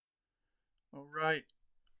All right,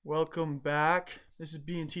 welcome back. This is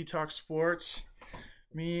B&T Talk Sports.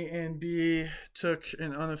 Me and B took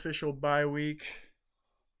an unofficial bye week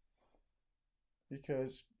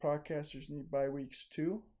because podcasters need bye weeks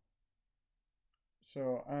too.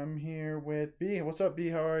 So I'm here with B. What's up, B?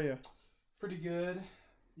 How are you? Pretty good.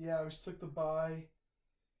 Yeah, we just took the bye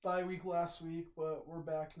week last week, but we're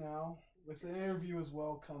back now with an interview as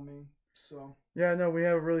well coming. So Yeah, no, we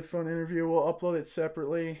have a really fun interview. We'll upload it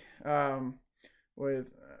separately.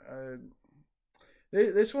 With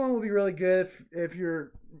this one will be really good if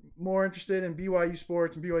you're more interested in BYU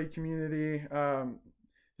sports and BYU community.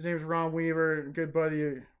 His name is Ron Weaver, good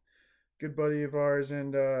buddy of ours,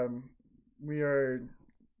 and we are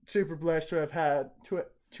super blessed to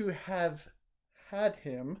have had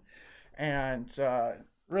him, and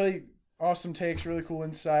really awesome takes, really cool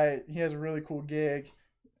insight. He has a really cool gig,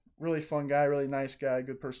 really fun guy, really nice guy,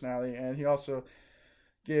 good personality, and he also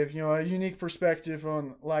give a unique perspective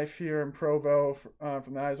on life here in Provo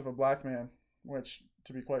from the eyes of a black man, which,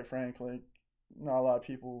 to be quite frank, like not a lot of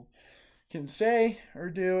people can say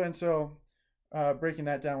or do, and so breaking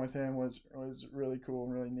that down with him was really cool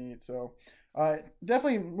and really neat. So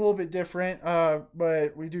definitely a little bit different,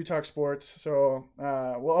 but we do talk sports, so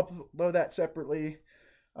we'll upload that separately,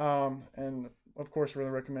 and of course we're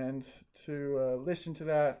gonna recommend to listen to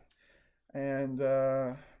that, and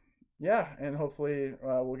yeah, and hopefully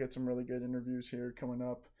we'll get some really good interviews here coming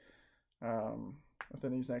up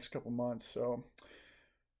within these next couple months. So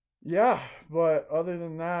yeah, but other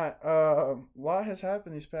than that, a lot has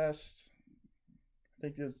happened these past. I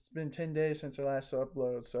think it's been 10 days since our last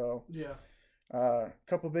upload. So yeah, a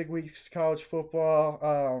couple big weeks college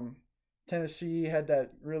football. Tennessee had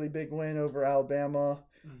that really big win over Alabama,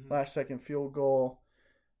 last second field goal.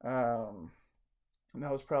 And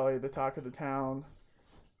that was probably the talk of the town.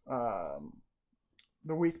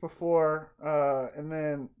 The week before, and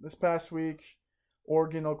then this past week,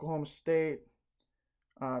 Oregon, Oklahoma State,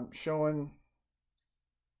 showing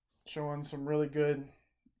some really good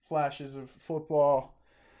flashes of football.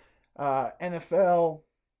 NFL.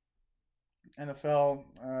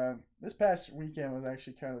 This past weekend was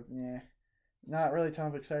actually kind of not really a ton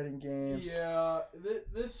of exciting games. yeah.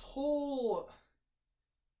 This whole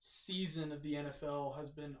season of the NFL has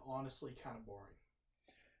been honestly kind of boring.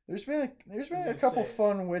 There's been a couple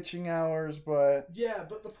fun witching hours, but yeah,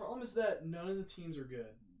 but the problem is that none of the teams are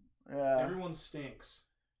good. Everyone stinks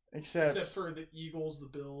except for the Eagles, the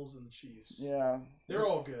Bills, and the Chiefs. Yeah, they're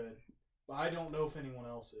all good. But I don't know if anyone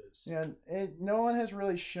else is. Yeah, no one has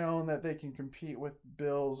really shown that they can compete with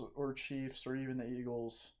Bills or Chiefs or even the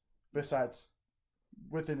Eagles, besides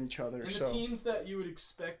within each other. And the teams that you would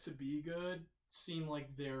expect to be good seem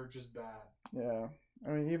like they're just bad. Yeah,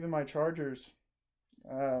 I mean, even my Chargers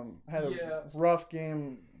had a rough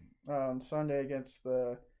game on Sunday against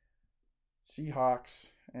the Seahawks,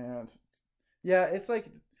 and yeah, it's like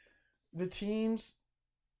the teams.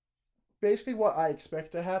 Basically, what I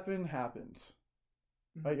expect to happen happens.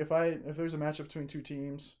 Like if there's a matchup between two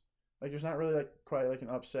teams, like there's not really like quite like an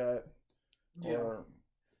upset,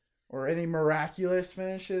 or any miraculous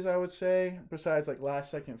finishes. I would say besides like last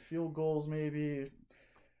second field goals maybe.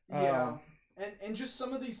 Yeah, and just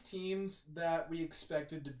some of these teams that we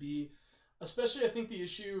expected to be, especially I think the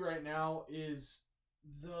issue right now is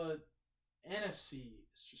the NFC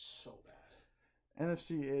is just so bad.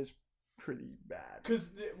 NFC is pretty bad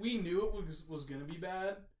because we knew it was going to be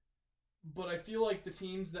bad, but I feel like the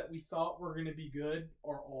teams that we thought were going to be good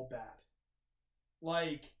are all bad.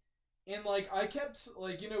 I kept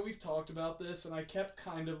we've talked about this, and I kept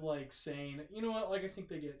kind of like saying, you know what, like I think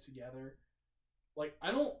they get it together. Like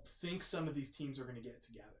I don't think some of these teams are going to get it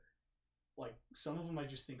together. Like some of them I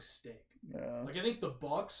just think stink. Yeah. Like I think the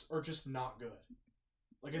Bucks are just not good.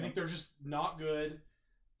 Like I think they're just not good.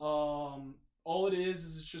 All it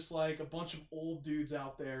is it's just like a bunch of old dudes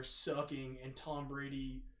out there sucking, and Tom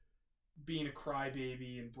Brady being a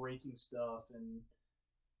crybaby and breaking stuff and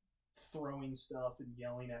throwing stuff and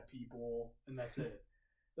yelling at people, and that's it.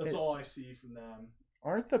 That's all I see from them.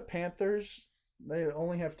 Aren't the Panthers? They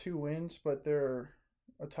only have 2 wins, but they're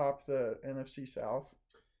atop the NFC South.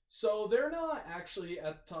 So they're not actually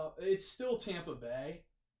at the top. It's still Tampa Bay,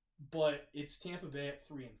 but it's Tampa Bay at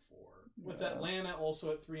 3-4. With Atlanta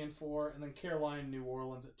also at 3-4, and then Carolina and New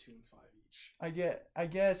Orleans at 2-5 each. I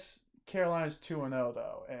guess Carolina's 2-0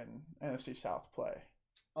 though in NFC South play.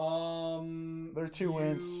 They're 2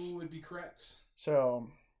 wins. You would be correct. So,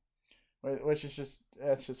 which is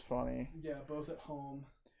that's just funny. Yeah, both at home.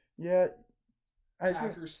 Yeah,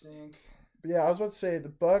 Packers stink. Yeah, I was about to say the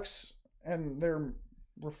Bucks and their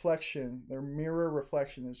reflection, their mirror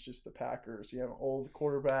reflection is just the Packers. You have an old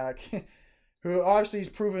quarterback. who obviously he's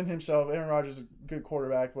proven himself. Aaron Rodgers is a good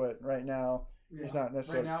quarterback, but right now he's not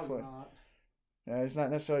necessarily. Right now he's not. Yeah, he's not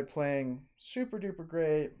necessarily playing super duper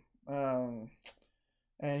great. And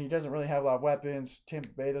he doesn't really have a lot of weapons. Tampa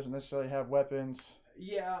Bay doesn't necessarily have weapons.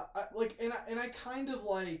 Yeah, I kind of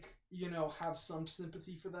like, have some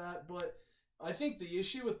sympathy for that, but I think the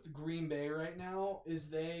issue with the Green Bay right now is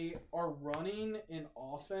they are running an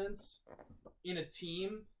offense in a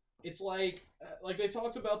team. It's like they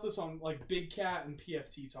talked about this on like Big Cat and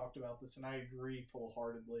PFT talked about this, and I agree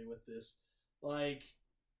full-heartedly with this. Like,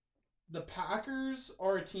 the Packers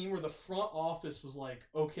are a team where the front office was like,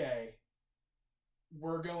 okay,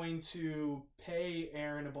 we're going to pay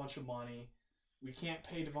Aaron a bunch of money. We can't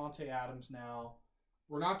pay Devontae Adams now.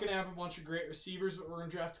 We're not going to have a bunch of great receivers, but we're going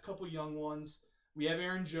to draft a couple young ones. We have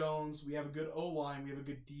Aaron Jones. We have a good O-line. We have a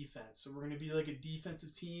good defense. So we're going to be like a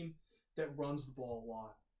defensive team that runs the ball a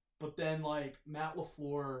lot. But then, like, Matt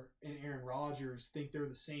LaFleur and Aaron Rodgers think they're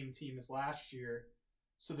the same team as last year.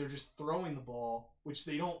 So they're just throwing the ball, which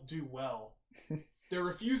they don't do well. They're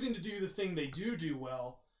refusing to do the thing they do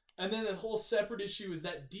well. And then the whole separate issue is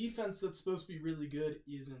that defense that's supposed to be really good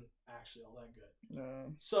isn't actually all that good.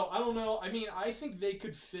 No. So I don't know. I mean, I think they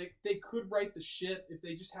could right the ship if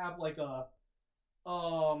they just have like a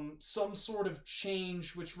some sort of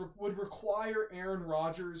change which would require Aaron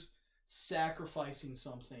Rodgers sacrificing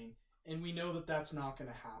something, and we know that that's not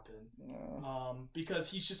going to happen. No.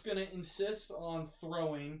 Because he's just going to insist on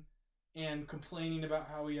throwing and complaining about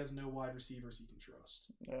how he has no wide receivers he can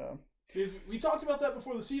trust. Yeah. Because we talked about that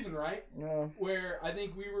before the season, right? Yeah. Where I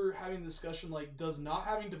think we were having the discussion, like, does not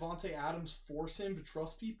having Devontae Adams force him to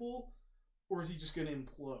trust people, or is he just going to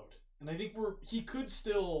implode? And I think he could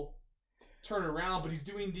still turn around, but he's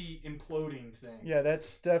doing the imploding thing. Yeah,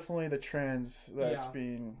 that's definitely the trends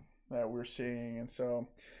that we're seeing, and so,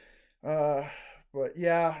 but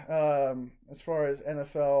yeah, as far as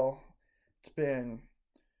NFL, it's been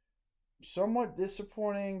somewhat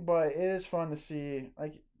disappointing, but it is fun to see.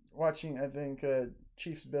 Like watching, I think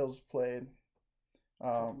Chiefs Bills played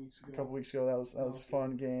a couple weeks ago. That was a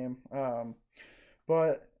fun game.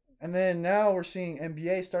 And then now we're seeing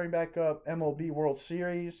NBA starting back up. MLB World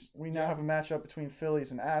Series. We now have a matchup between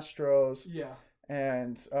Phillies and Astros. Yeah.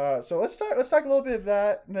 And so let's talk a little bit of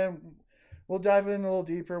that, and then we'll dive in a little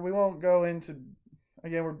deeper. We won't go into,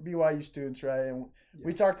 again, we're BYU students, right? And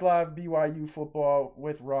we talked a lot of BYU football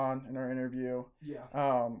with Ron in our interview.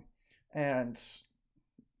 Yeah. And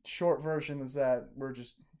short version is that we're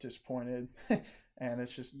just disappointed, and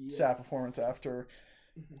it's just sad performance after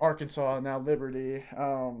Arkansas and now Liberty.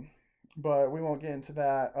 But we won't get into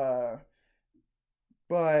that.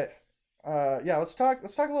 Let's talk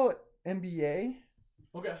a little NBA.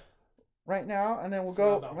 Okay. Right now, and then we'll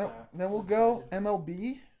go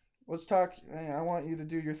MLB. Let's talk. I want you to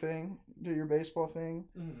do your thing, do your baseball thing.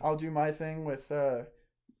 Mm-hmm. I'll do my thing with.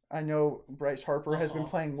 I know Bryce Harper has been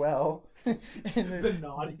playing well. The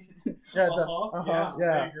naughty. Yeah,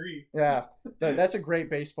 I agree. Yeah, that's a great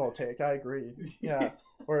baseball take. I agree.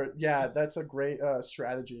 Yeah, that's a great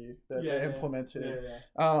strategy that they implemented.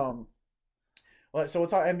 Yeah. So we'll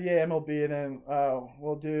talk NBA, MLB, and then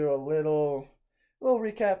we'll do a little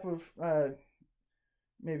recap of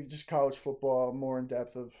maybe just college football, more in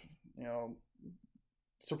depth of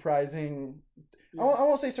surprising. Yeah. I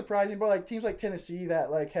won't say surprising, but like teams like Tennessee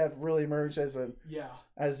that like have really emerged as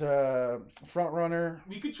a front runner.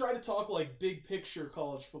 We could try to talk like big picture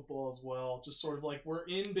college football as well, just sort of like we're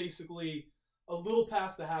in basically a little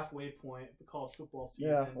past the halfway point of the college football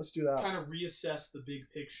season. Yeah, let's do that. Kind of reassess the big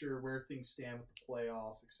picture, where things stand with the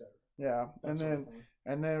playoff, etc. Yeah, and then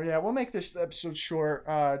we'll make this episode short,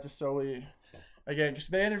 just so we. Again, because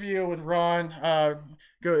the interview with Ron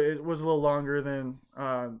it was a little longer than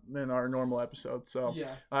our normal episode. So,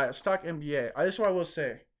 let's talk NBA. This is what I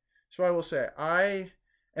will say. I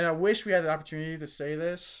wish we had the opportunity to say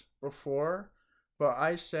this before, but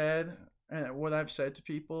I said, and what I've said to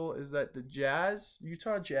people is that the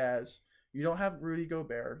Utah Jazz, you don't have Rudy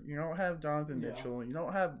Gobert, you don't have Donovan Mitchell, you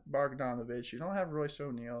don't have Bogdanovich, you don't have Royce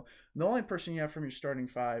O'Neal. The only person you have from your starting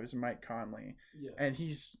five is Mike Conley, and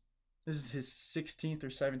this is his 16th or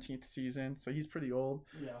 17th season, so he's pretty old.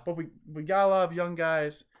 Yeah. But we got a lot of young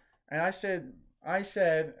guys, and I said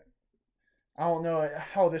I don't know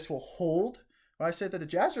how this will hold, but I said that the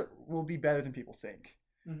Jazz will be better than people think.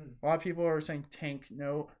 Mm-hmm. A lot of people are saying tank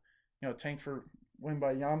for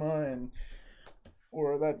Wembanyama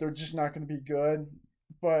or that they're just not going to be good.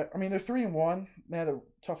 But I mean, they're 3-1. They had a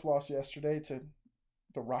tough loss yesterday to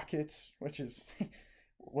the Rockets, which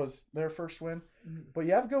was their first win. Mm-hmm. But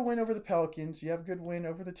you have a good win over the Pelicans. You have a good win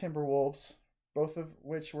over the Timberwolves, both of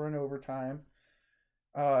which were in overtime.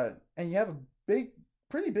 And you have a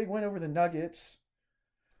pretty big win over the Nuggets.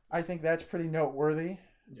 I think that's pretty noteworthy.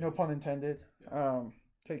 Yeah. No pun intended.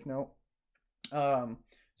 Take note. So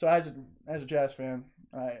as a Jazz fan,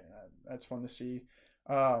 that's fun to see.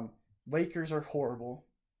 Lakers are horrible,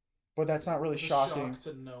 but that's not really shocking. Shock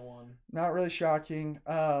to no one. Not really shocking.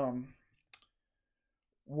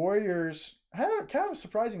 Warriors had kind of a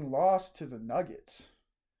surprising loss to the Nuggets.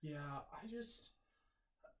 Yeah, I just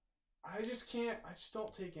can't. I just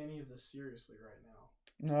don't take any of this seriously right now.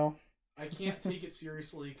 No. I can't take it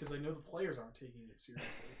seriously because I know the players aren't taking it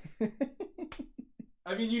seriously.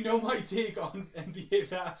 I mean, you know my take on NBA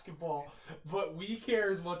basketball, but we care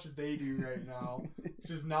as much as they do right now, which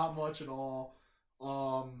is not much at all.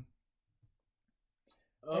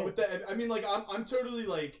 With that, I mean, like, I'm totally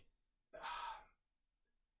like,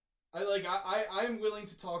 I'm willing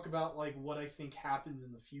to talk about like what I think happens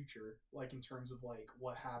in the future, like in terms of like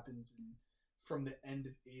what happens from the end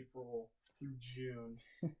of April through June.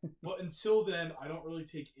 But until then, I don't really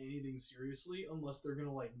take anything seriously unless they're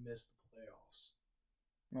gonna like miss the playoffs.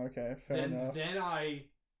 Okay, fair enough.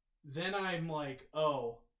 Then I'm like,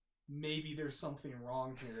 oh, maybe there's something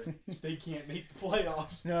wrong here. They can't make the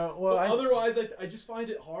playoffs. No, well, otherwise, I just find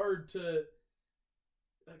it hard to.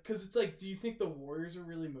 Because it's like, do you think the Warriors are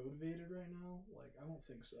really motivated right now? Like, I don't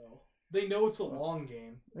think so. They know it's a long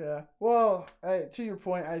game. Yeah. Well, to your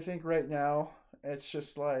point, I think right now it's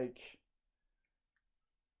just like,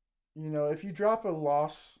 if you drop a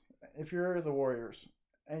loss, if you're the Warriors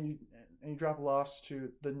and you drop a loss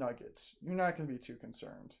to the Nuggets, you're not going to be too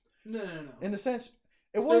concerned. No. In the sense,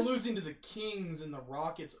 if they're losing to the Kings and the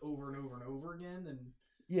Rockets over and over and over again, then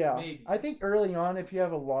yeah, maybe. I think early on, if you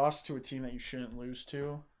have a loss to a team that you shouldn't lose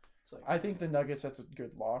to, it's like, I think the Nuggets, that's a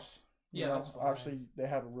good loss. Yeah, that's fine. Obviously, they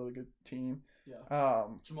have a really good team. Yeah.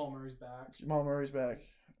 Jamal Murray's back.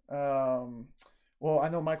 Well, I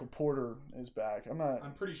know Michael Porter is back.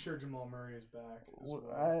 I'm pretty sure Jamal Murray is back as well.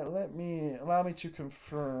 Allow me to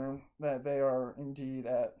confirm that they are indeed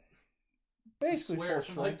at basically full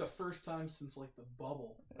strength. For like the first time since like the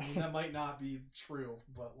bubble. I mean, that might not be true,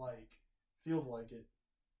 but like feels like it.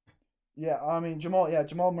 Yeah, I mean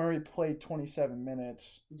Jamal Murray played 27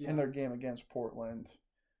 minutes in their game against Portland.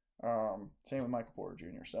 Same with Michael Porter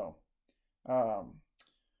Jr. So,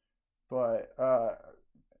 but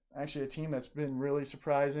actually, a team that's been really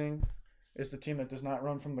surprising is the team that does not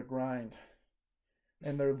run from the grind,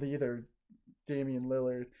 and their leader, Damian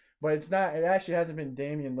Lillard. But it's not. It actually hasn't been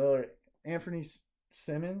Damian Lillard. Anthony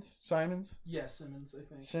Simons. Yeah, Simmons. I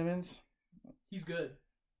think Simmons. He's good.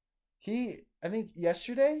 I think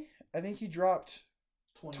yesterday, he dropped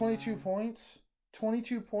 22 points.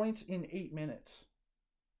 22 points in 8 minutes.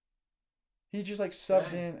 He just like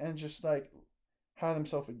subbed in and just like had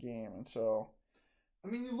himself a game, and so. I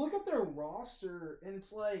mean, you look at their roster, and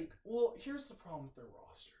it's like, well, here's the problem with their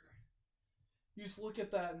roster. You just look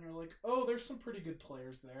at that, and you're like, oh, there's some pretty good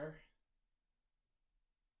players there.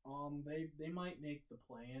 They might make the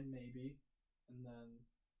play-in, maybe, and then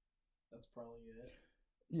that's probably it.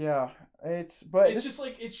 Yeah, it's just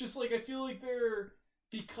like I feel like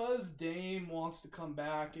because Dame wants to come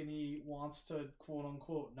back and he wants to quote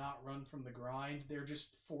unquote not run from the grind, they're just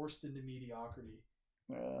forced into mediocrity.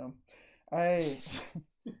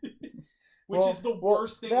 Which is the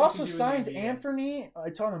worst thing. They also signed Anthony a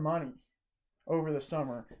ton of money over the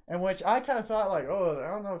summer, and which I kind of thought like, oh, I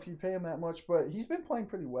don't know if you pay him that much, but he's been playing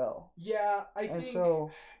pretty well. Yeah, I think.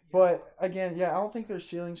 So, but again, I don't think their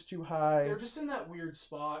ceiling's too high. They're just in that weird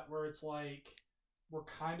spot where it's like we're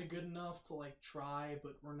kind of good enough to like try,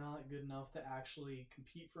 but we're not good enough to actually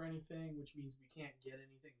compete for anything, which means we can't get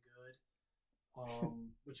anything good.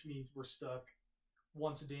 Which means we're stuck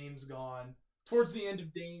once Dame's gone. Towards the end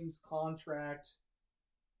of Dame's contract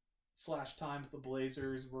 / time with the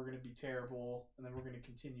Blazers, we're going to be terrible, and then we're going to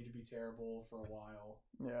continue to be terrible for a while.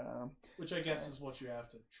 Yeah. Which I guess is what you have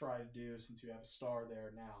to try to do since you have a star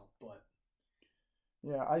there now, but...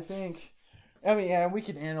 Yeah, I think... I mean, yeah, we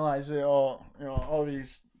can analyze it all, all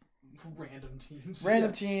these... Random teams.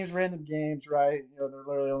 Random games, right? They're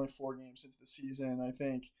literally only 4 games into the season, I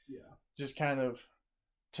think. Yeah. Just kind of,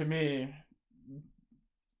 to me...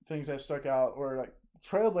 things that stuck out were like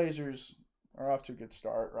Trailblazers are off to a good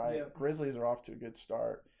start, right? Yep. Grizzlies are off to a good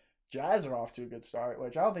start. Jazz are off to a good start,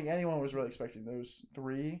 which I don't think anyone was really expecting those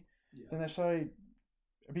 3 to necessarily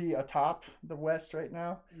be atop the West right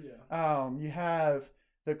now. Yeah. You have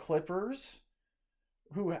the Clippers,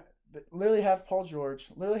 who literally have Paul George,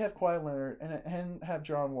 literally have Kawhi Leonard, and have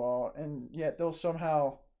John Wall, and yet they'll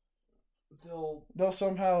somehow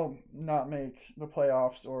not make the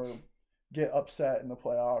playoffs or get upset in the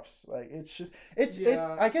playoffs. Like it's just it's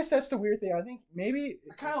Yeah. I guess that's the weird thing. I think maybe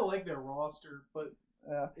I kind of like their roster, but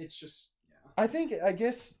it's just I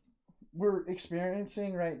guess we're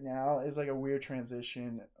experiencing right now is like a weird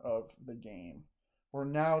transition of the game, where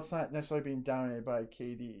now it's not necessarily being dominated by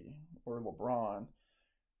KD or LeBron.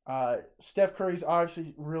 Steph Curry's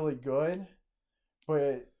obviously really good,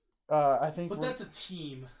 but I think. But that's a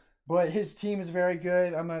team. But his team is very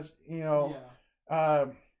good. I'm not, Yeah.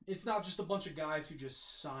 It's not just a bunch of guys who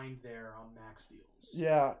just signed there on max deals.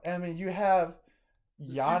 Yeah, I mean you have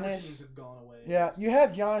The Giannis. super teams have gone away. Yeah, you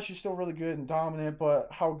have Giannis. Who's still really good and dominant, but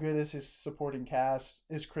how good is his supporting cast?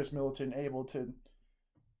 Is Chris Middleton able to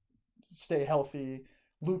stay healthy?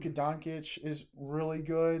 Luka Doncic is really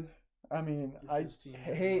good. I mean, I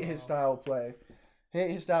hate his style of play.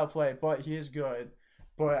 But he is good.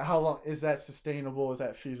 But how long is that sustainable? Is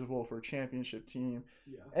that feasible for a championship team?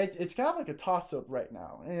 Yeah, it's kind of like a toss-up right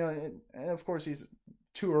now. And of course, he's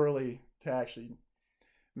too early to actually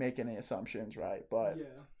make any assumptions, right? But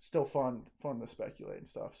still fun to speculate and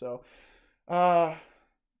stuff. So, but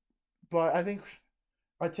I think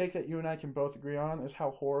I take that you and I can both agree on is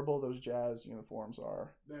how horrible those Jazz uniforms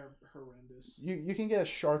are. They're horrendous. You can get a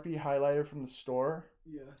Sharpie highlighter from the store.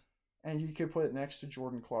 Yeah. And you could put it next to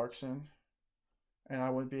Jordan Clarkson, and I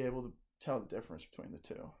wouldn't be able to tell the difference between the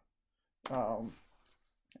two.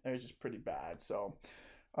 They're just pretty bad. So,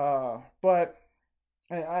 but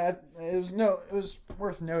it was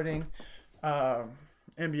worth noting.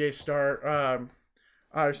 NBA star.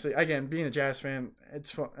 Obviously, again, being a Jazz fan,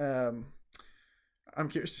 it's fun. I'm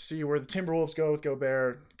curious to see where the Timberwolves go with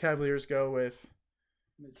Gobert, Cavaliers go with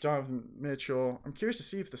Donovan Mitchell. I'm curious to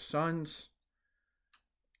see if the Suns,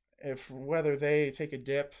 whether they take a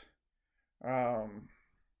dip,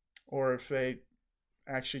 or if they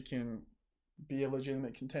actually can be a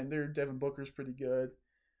legitimate contender. Devin Booker's pretty good.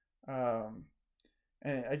 And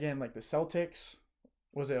again, like the Celtics,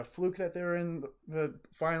 was it a fluke that they were in the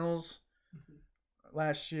finals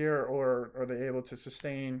last year, or are they able to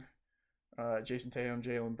sustain Jason Tatum,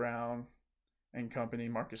 Jaylen Brown, and company,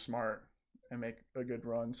 Marcus Smart, and make a good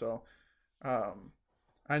run? So,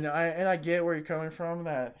 I know, I get where you're coming from,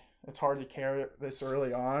 that it's hard to care this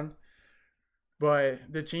early on, but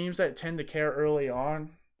the teams that tend to care early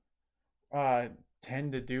on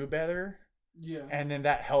tend to do better. Yeah. And then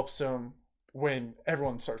that helps them when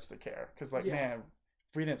everyone starts to care. Because, man,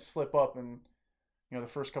 if we didn't slip up in, the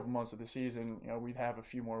first couple months of the season, we'd have a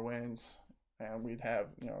few more wins, and we'd have,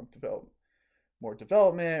 more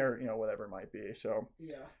development, or, whatever it might be. So,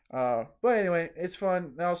 but anyway, it's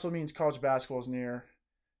fun. That also means college basketball is near.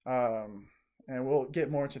 And we'll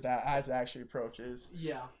get more into that as it actually approaches.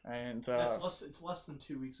 Yeah. And it's less than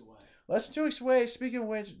 2 weeks away. Less than 2 weeks away. Speaking of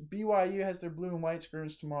which, BYU has their blue and white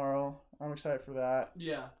scrimmage tomorrow. I'm excited for that.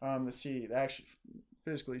 Yeah. To actually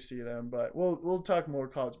physically see them. But we'll talk more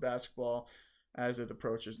college basketball as it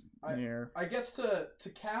approaches near. I guess to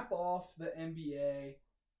cap off the NBA,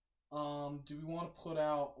 do we want to put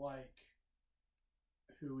out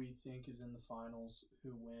who we think is in the finals,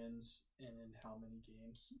 who wins, and in how many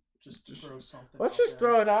games? Just throw something. Let's just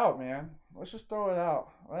throw it out, man. Let's just throw it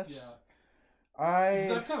out. Because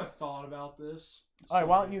I've kind of thought about this. All right,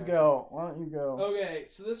 why don't you go? Okay,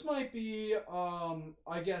 so this might be,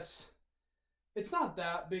 I guess, it's not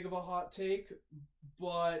that big of a hot take,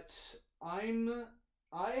 but I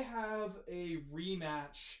have a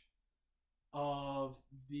rematch of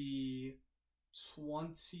the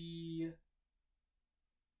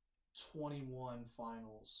 2021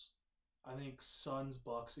 finals. I think Suns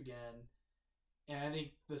Bucks again, and I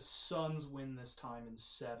think the Suns win this time in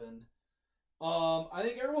 7. I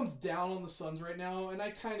think everyone's down on the Suns right now, and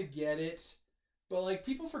I kind of get it, but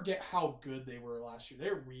people forget how good they were last year.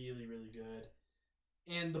 They're really, really good,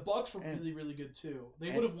 and the Bucks were really, really good too.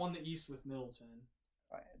 They would have won the East with Middleton.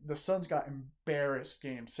 The Suns got embarrassed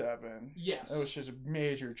Game 7. Yes, it was just a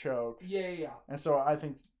major choke. Yeah. And so I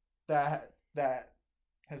think that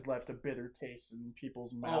has left a bitter taste in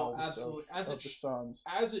people's mouths. Oh, absolutely. Of the Suns,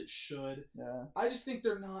 as it should. Yeah. I just think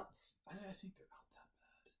they're not. I think they're not that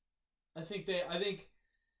bad. I think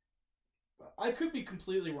I could be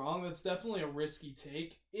completely wrong. That's definitely a risky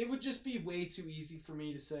take. It would just be way too easy for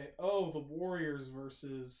me to say, "Oh, the Warriors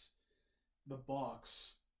versus the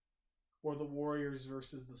Bucks," or the Warriors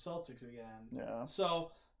versus the Celtics again. Yeah.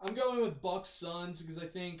 So I'm going with Bucks Suns because I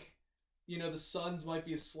think, the Suns might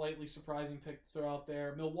be a slightly surprising pick to throw out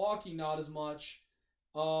there. Milwaukee, not as much.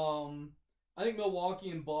 I think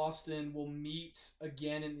Milwaukee and Boston will meet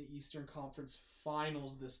again in the Eastern Conference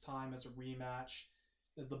Finals this time as a rematch.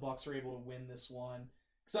 That the Bucks are able to win this one.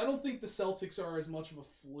 Because I don't think the Celtics are as much of a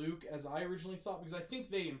fluke as I originally thought, because I think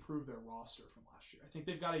they improved their roster from last year. I think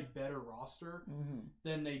they've got a better roster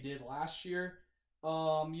than they did last year.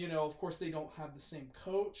 Of course, they don't have the same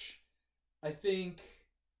coach. I think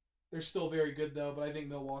they're still very good, though, but I think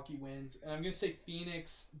Milwaukee wins. And I'm going to say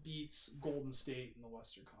Phoenix beats Golden State in the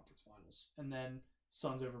Western Conference Finals. And then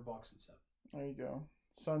Suns over Bucks in 7. There you go.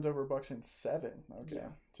 Suns over Bucks in 7. Okay.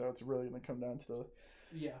 Yeah. So it's really going to come down to the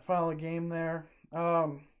Yeah. final game there.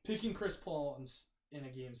 Picking Chris Paul in a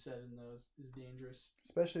game 7, though, is dangerous.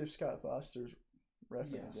 Especially if Scott Foster's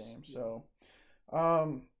reffing the game. Yeah. So,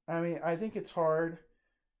 I think it's hard.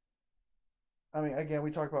 Again,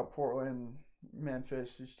 we talk about Portland,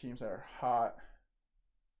 Memphis, these teams that are hot.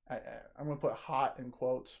 I'm going to put hot in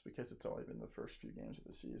quotes because it's only been the first few games of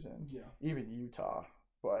the season. Yeah. Even Utah.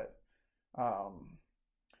 But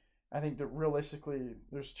I think that realistically,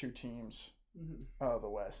 there's 2 teams out of the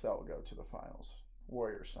West that will go to the finals.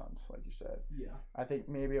 Warriors, Suns, like you said. Yeah. I think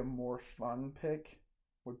maybe a more fun pick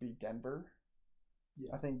would be Denver.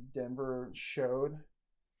 Yeah. I think Denver showed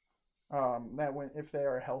that if they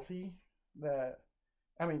are healthy,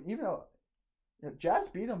 even though Jazz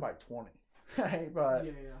beat them by 20, right? But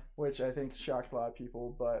which I think shocked a lot of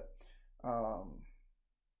people. But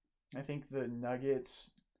I think the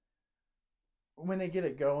Nuggets, when they get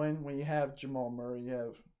it going, when you have Jamal Murray, you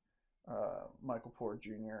have Michael Porter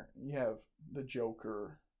Jr., you have the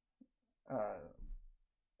Joker.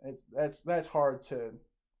 That's hard to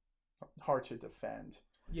defend.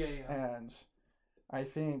 Yeah. And I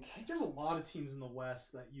think there's a lot of teams in the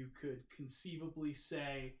West that you could conceivably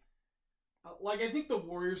say, I think the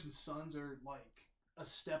Warriors and Suns are like a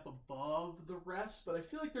step above the rest, but I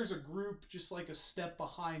feel like there's a group just like a step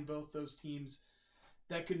behind both those teams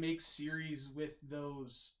that could make series with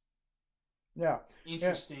those. Yeah.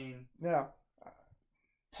 Interesting. Yeah.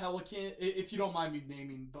 Pelican, if you don't mind me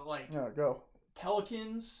naming, but go.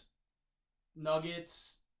 Pelicans,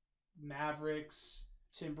 Nuggets, Mavericks,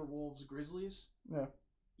 Timberwolves, Grizzlies. Yeah.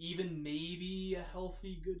 Even maybe a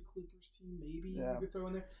healthy, good Clippers team. Maybe you could throw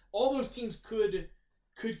in there. All those teams could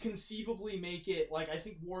conceivably make it. I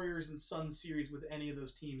think Warriors and Suns series with any of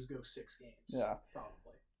those teams go 6 games. Yeah.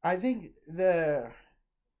 Probably. I think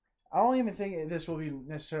I don't even think this will be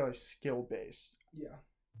necessarily skill based. Yeah.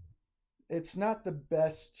 It's not the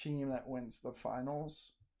best team that wins the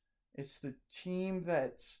finals. It's the team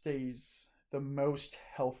that stays the most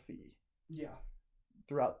healthy. Yeah.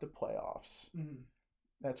 Throughout the playoffs. Mm-hmm.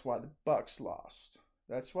 That's why the Bucks lost.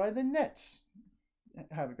 That's why the Nets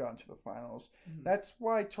haven't gone to the finals. Mm-hmm. That's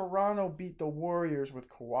why Toronto beat the Warriors with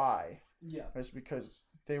Kawhi. Yeah. That's because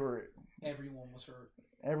everyone was hurt.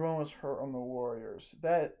 Everyone was hurt on the Warriors.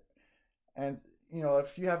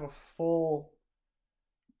 If you have a full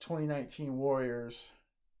 2019 Warriors,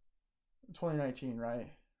 2019,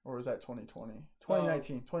 right? Or was that 2020?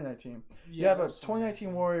 2019. 2019. Yeah, you have a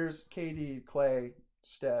 2019 Warriors, KD, Clay,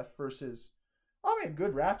 Steph versus a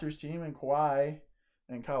good Raptors team and Kawhi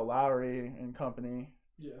and Kyle Lowry and company.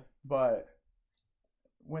 Yeah. But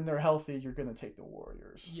when they're healthy, you're going to take the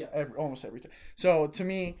Warriors. Yeah. Almost every time. So to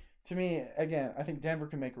me, again, I think Denver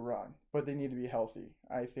can make a run, but they need to be healthy.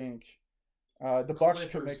 I think the Bucks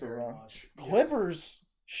could make a run. Yeah. Clippers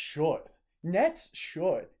should. Nets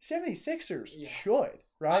should. 76ers should.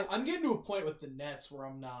 Right? I'm getting to a point with the Nets where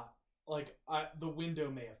I'm not the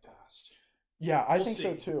window may have passed. Yeah, I think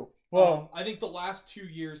so too. Well, I think the last 2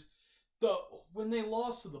 years, when they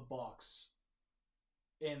lost to the Bucks,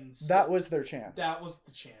 and that was their chance. That was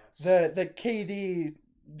the chance. The KD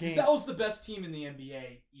game. That was the best team in the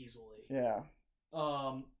NBA easily. Yeah.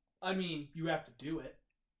 You have to do it.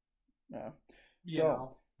 Yeah.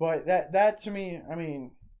 But that to me,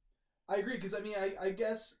 I agree because I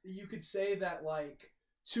guess you could say that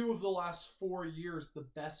 2 of the last 4 years, the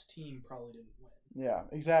best team probably didn't win. Yeah,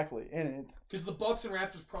 exactly. And because the Bucks and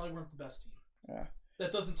Raptors probably weren't the best team. Yeah.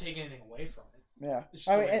 That doesn't take anything away from it. Yeah. It's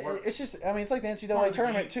just it's like the NCAA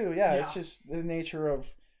tournament too. Yeah, it's just the nature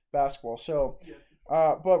of basketball. So,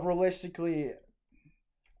 but realistically,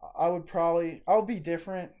 I'll be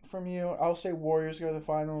different from you. I'll say Warriors go to the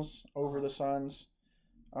finals over the Suns.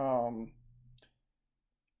 I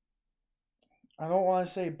don't want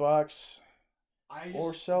to say Bucks.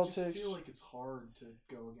 Or Celtics. I just feel like it's hard to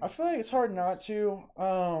go against. I feel like it's hard not to.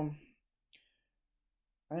 I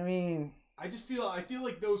feel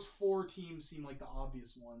like those 4 teams seem like the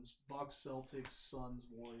obvious ones: Bucks, Celtics, Suns,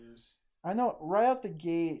 Warriors. I know right out the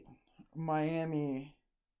gate, Miami's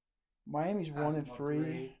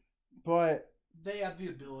 1-3, but they have the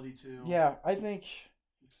ability to. Yeah, I think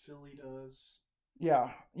Philly does.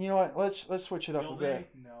 Yeah, you know what? Let's switch it up a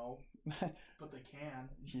bit. No, but they can.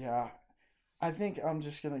 Yeah. I think I'm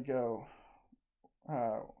just gonna go.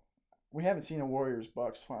 Uh, we haven't seen a Warriors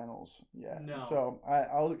Bucks finals yet, No. so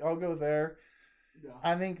I'll go there. Yeah.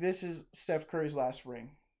 I think this is Steph Curry's last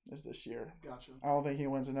ring. Is this year? Gotcha. I don't think he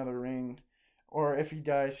wins another ring, or if he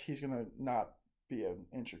does, he's gonna not be an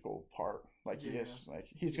integral part like he is. Like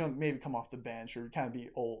he's gonna maybe come off the bench or kind of be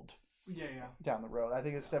old. Yeah. Down the road, I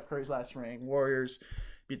think it's Steph Curry's last ring. Warriors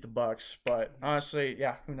beat the Bucks, but honestly,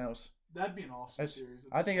 yeah, who knows? That'd be an awesome series.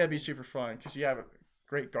 I think that'd be super fun because you have a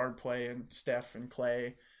great guard play in Steph and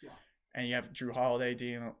Clay. Yeah. And you have Drew Holiday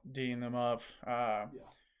D'ing them up.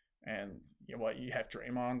 And you know what? You have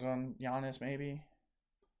Draymond on Giannis maybe,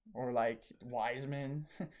 or like Wiseman.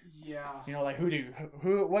 Yeah. You know, like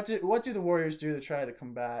what do the Warriors do to try to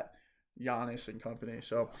combat Giannis and company?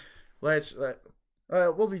 So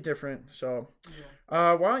we'll be different. So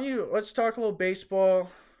let's talk a little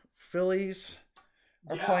baseball. Phillies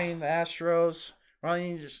are playing the Astros. Why don't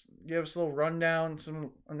you just give us a little rundown,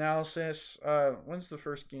 some analysis? When's the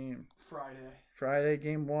first game? Friday,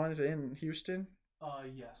 game 1 is in Houston?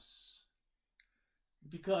 Yes.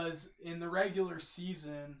 Because in the regular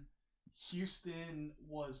season, Houston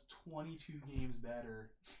was 22 games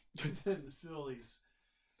better than the Phillies.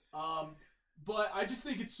 But I just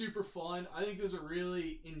think it's super fun. I think there's a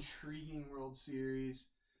really intriguing World Series,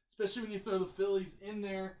 especially when you throw the Phillies in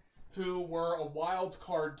there, who were a wild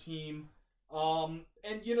card team. And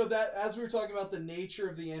you know that as we were talking about the nature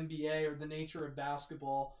of the NBA or the nature of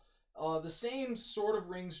basketball, the same sort of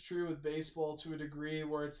rings true with baseball to a degree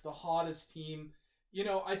where it's the hottest team. You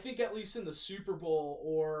know, I think at least in the Super Bowl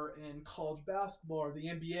or in college basketball or the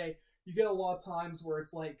NBA, you get a lot of times where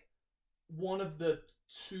it's like one of the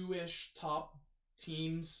two-ish top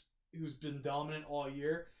teams who's been dominant all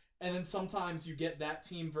year. And then sometimes you get that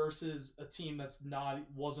team versus a team that's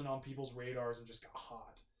wasn't on people's radars and just got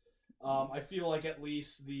hot. I feel like at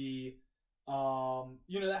least that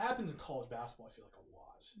happens in college basketball, I feel like a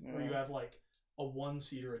lot. Yeah. Where you have like a 1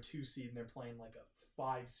 seed or a 2 seed and they're playing like a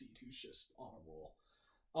 5 seed who's just on a roll.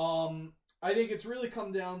 I think it's really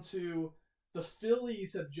come down to the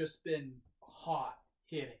Phillies have just been hot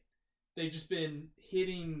hitting. They've just been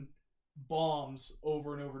hitting bombs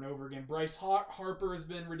over and over and over again. Bryce Harper has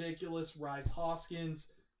been ridiculous. Rhys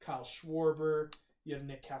Hoskins, Kyle Schwarber. You have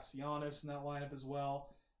Nick Castellanos in that lineup as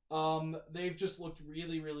well. They've just looked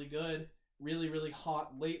really, really good, really, really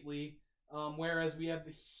hot lately. Whereas we have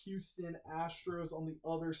the Houston Astros on the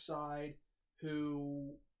other side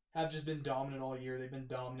who have just been dominant all year. They've been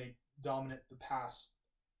dominant the past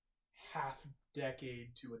half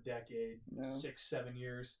decade to a decade, 6-7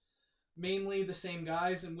 years. Mainly the same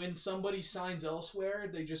guys, and when somebody signs elsewhere,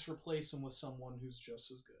 they just replace them with someone who's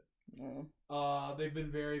just as good. Yeah. They've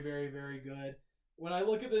been very, very, very good. When I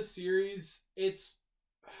look at this series, it's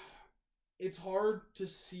hard to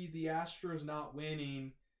see the Astros not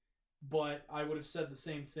winning, but I would have said the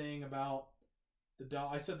same thing about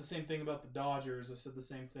I said the same thing about the Dodgers. I said the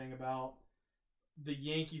same thing about the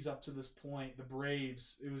Yankees up to this point. The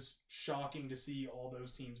Braves. It was shocking to see all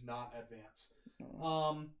those teams not advance.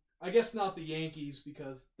 I guess not the Yankees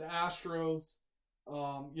because the Astros,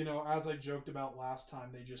 as I joked about last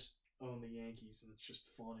time, they just own the Yankees, and it's just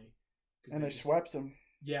funny. And they swept them.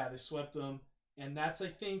 Yeah, they swept them. And that's, I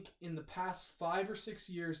think, in the past 5 or 6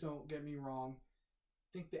 years, don't get me wrong,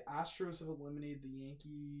 I think the Astros have eliminated the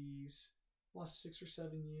Yankees last 6 or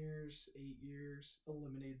 7 years, 8 years,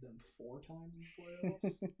 eliminated them 4 times in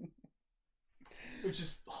playoffs. Which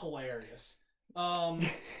is hilarious. But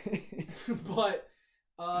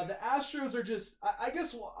the Astros are just, I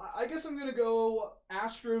guess I'm gonna go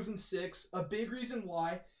Astros in 6. A big reason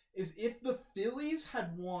why is if the Phillies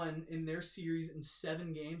had won in their series in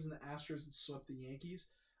 7 games and the Astros had swept the Yankees,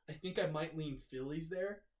 I think I might lean Phillies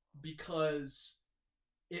there because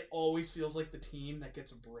it always feels like the team that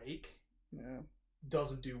gets a break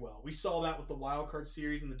doesn't do well. We saw that with the wild card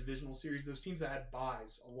series and the divisional series. Those teams that had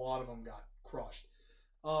byes, a lot of them got crushed.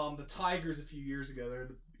 The Tigers a few years ago,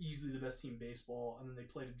 they're easily the best team in baseball, and then they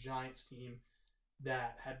played a Giants team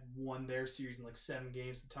that had won their series in like 7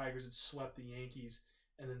 games. The Tigers had swept the Yankees,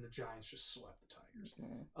 and then the Giants just swept the Tigers.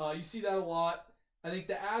 You see that a lot. I think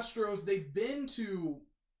the Astros, they've been to,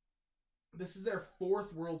 this is their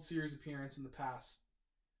 4th World Series appearance in the past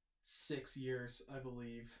 6 years, I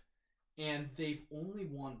believe, and they've only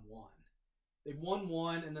won 1. They've won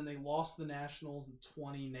 1, and then they lost the Nationals in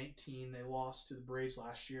 2019. They lost to the Braves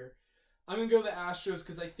last year. I'm going to go the Astros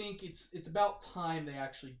because I think it's about time they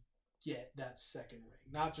actually get that 2nd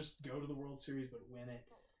ring. Not just go to the World Series, but win it.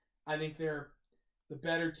 I think they're the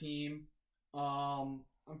better team. I'm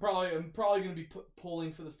probably going to be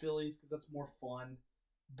pulling for the Phillies because that's more fun.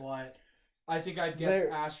 But I think I'd guess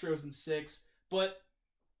Astros in 6. But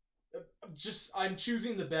I'm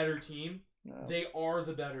choosing the better team. No. They are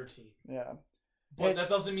the better team. Yeah. But that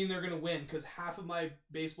doesn't mean they're going to win, because half of my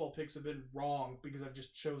baseball picks have been wrong because I've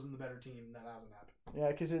just chosen the better team, and that hasn't happened.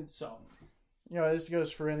 Yeah, because So, this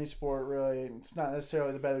goes for any sport, really. It's not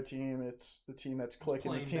necessarily the better team. It's the team that's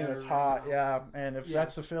clicking, the team that's hot. Yeah, and if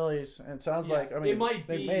that's the Phillies, and it sounds like, I mean,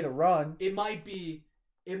 they made a run. It might be.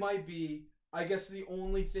 I guess the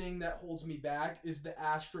only thing that holds me back is the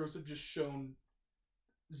Astros have just shown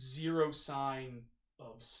zero sign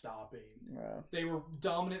of stopping. Yeah. They were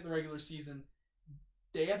dominant in the regular season.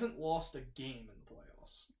 They haven't lost a game in the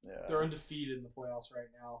playoffs. Yeah. They're undefeated in the playoffs right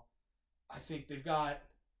now. I think they've got...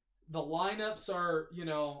 The lineups are,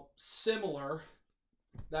 similar.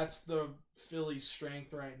 That's the Phillies'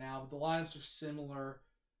 strength right now. But the lineups are similar.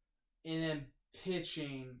 And then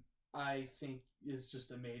pitching, I think, is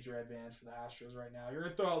just a major advantage for the Astros right now. You're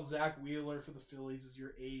going to throw out Zach Wheeler for the Phillies as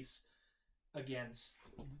your ace against,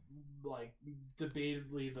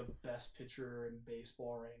 debatably the best pitcher in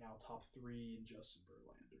baseball right now, top 3 in Justin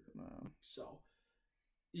Verlander. No. So,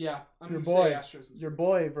 yeah, I'm your going boy, to say Astros. Your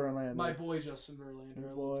boy Verlander. My boy Justin Verlander.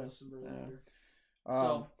 I love Justin Verlander. Yeah.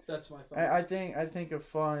 So that's my thoughts. I think a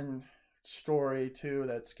fun story too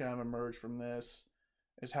that's kind of emerged from this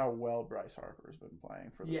is how well Bryce Harper's been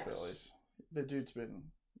playing for the Phillies. The dude's been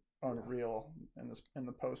unreal in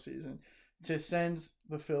the postseason. To send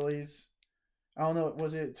the Phillies, I don't know,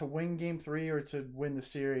 was it to win Game 3 or to win the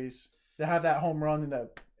series? To have that home run in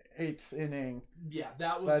that 8th inning. Yeah,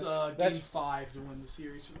 that was Game 5 to win the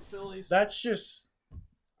series for the Phillies. That's just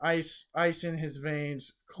ice in his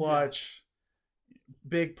veins, clutch,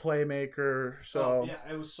 big playmaker. So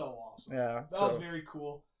it was so awesome. Yeah, that was very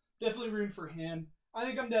cool. Definitely rooting for him. I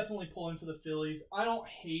think I'm definitely pulling for the Phillies. I don't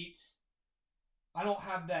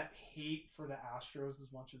have that hate for the Astros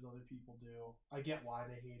as much as other people do. I get why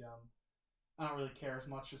they hate them. I don't really care as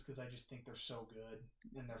much just because I just think they're so good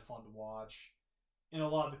and they're fun to watch. And a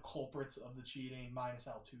lot of the culprits of the cheating, minus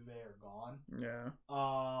Altuve, are gone. Yeah.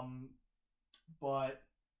 But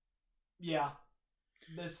yeah,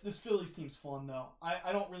 this Phillies team's fun though.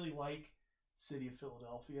 I don't really like City of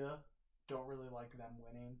Philadelphia. Don't really like them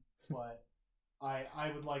winning, but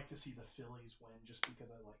I would like to see the Phillies win just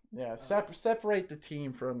because I like. Yeah, separate the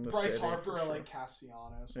team from the Bryce city, Harper. I like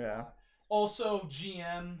Castellanos. Yeah. Also,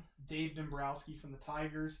 GM Dave Dombrowski from the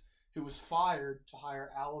Tigers, who was fired to hire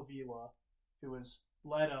Al Avila, who has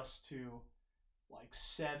led us to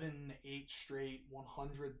 7, 8 straight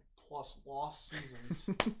 100+ loss seasons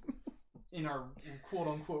in our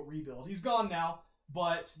quote-unquote rebuild. He's gone now,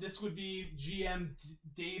 but this would be GM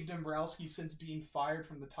Dave Dombrowski since being fired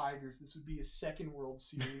from the Tigers. This would be his second World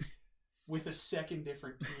Series with a second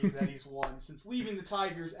different team that he's won. Since leaving the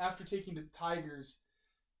Tigers, after taking the Tigers,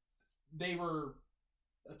 they were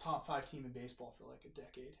a top 5 team in baseball for a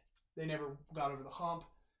decade. They never got over the hump,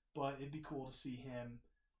 but it'd be cool to see him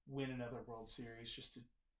win another World Series just to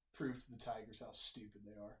prove to the Tigers how stupid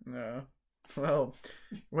they are. No. Well,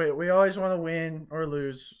 we always want to win or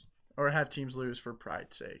lose or have teams lose for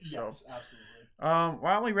pride's sake. Yes, so, absolutely.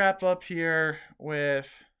 Why don't we wrap up here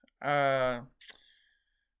with let's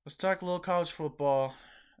talk a little college football.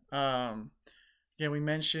 Again, we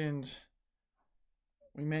mentioned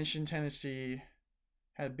Tennessee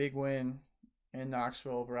had a big win in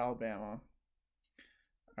Knoxville over Alabama.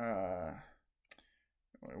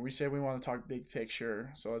 We said we want to talk big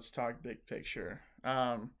picture, so let's talk big picture.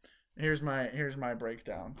 Here's my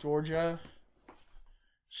breakdown. Georgia,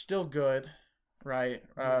 still good, right?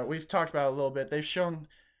 We've talked about it a little bit. They've shown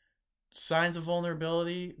signs of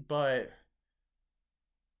vulnerability, but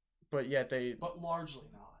yet but largely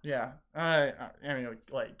not. Yeah, I mean,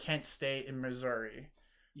 Kent State and Missouri,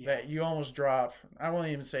 that you almost drop. I won't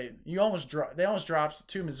even say you almost drop. They almost dropped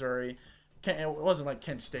to Missouri. It wasn't like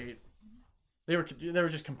Kent State. They were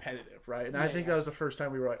just competitive, right? And I think that was the first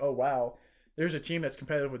time we were like, oh wow, there's a team that's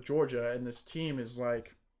competitive with Georgia, and this team is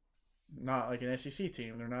not like an SEC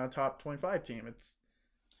team. They're not a top 25 team. It's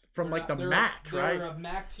from the MAC, right? They're a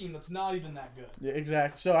MAC team that's not even that good. Yeah,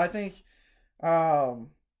 exactly. So I think, so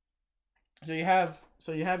you have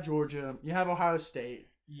Georgia, you have Ohio State,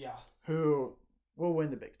 who will win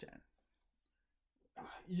the Big Ten.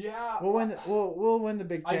 We'll win the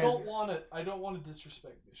Big Ten. I don't want to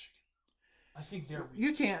disrespect Michigan. I think they're weak.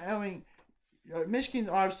 You can't. I mean, Michigan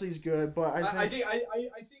obviously is good, but I think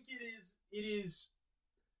it is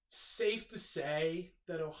safe to say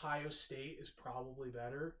that Ohio State is probably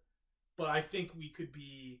better, but I think we could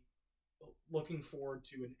be looking forward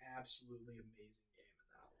to an absolutely amazing game in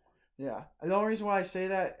that one. Yeah, the only reason why I say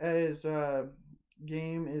that is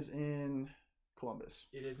game is in Columbus.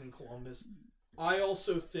 It is in Columbus. I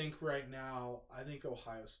also think right now, I think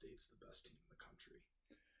Ohio State's the best team in the country.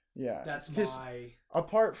 Yeah, That's my.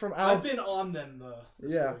 Apart from I've been on them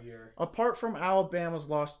this whole year. Apart from Alabama's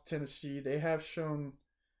loss to Tennessee, they have shown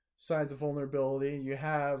signs of vulnerability. You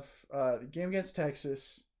have the game against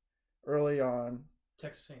Texas early on.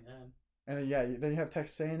 Texas A&M. And then you have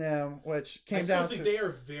Texas A&M, which came down to. I still think they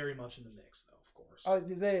are very much in the mix, though. Of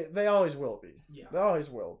course. They always will be. Yeah. They always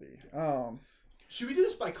will be. Should we do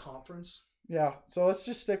this by conference? Yeah. So let's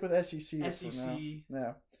just stick with SEC. SEC.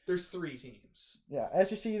 Yeah. There's 3 teams. Yeah.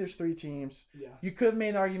 SEC. There's 3 teams. Yeah. You could have made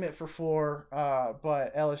an argument for 4,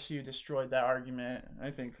 but LSU destroyed that argument.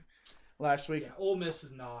 I think last week. Yeah. Ole Miss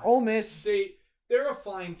is not. Ole Miss. They're a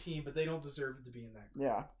fine team, but they don't deserve to be in that group.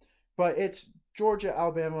 Yeah. But it's Georgia,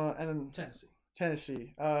 Alabama, and then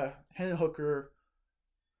Tennessee. Hendon Hooker.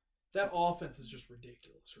 That offense is just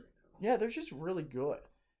ridiculous right now. Yeah, they're just really good.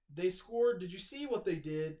 They scored. Did you see what they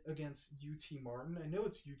did against UT Martin? I know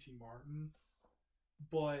it's UT Martin,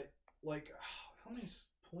 but like, how many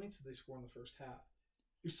points did they score in the first half?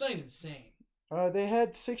 You're saying insane. They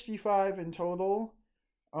had 65 in total.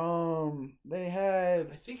 They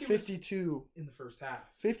had I think it 52 in the first half.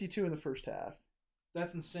 52 in the first half.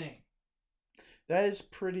 That's insane. That is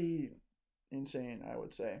pretty insane, I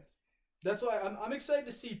would say. That's why I'm excited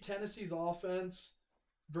to see Tennessee's offense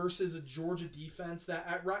versus a Georgia defense.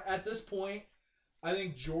 That at this point, I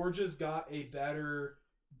think Georgia's got a better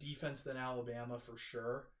defense than Alabama for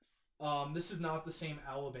sure. This is not the same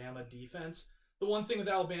Alabama defense. The one thing with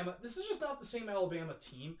Alabama, this is just not the same Alabama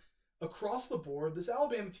team. Across the board, this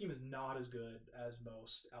Alabama team is not as good as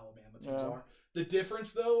most Alabama teams are. The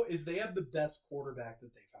difference, though, is they have the best quarterback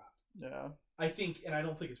that they've had. Yeah. I think, and I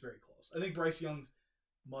don't think it's very close. I think Bryce Young's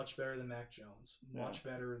much better than Mac Jones. Much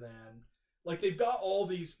better than... Like, they've got all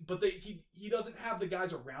these, but he doesn't have the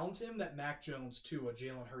guys around him that Mac Jones, too,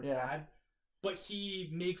 Jalen Hurts had. But he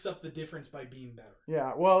makes up the difference by being better.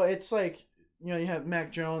 Yeah, well, it's like, you have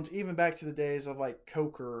Mac Jones, even back to the days of, like,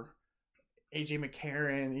 Coker, A.J.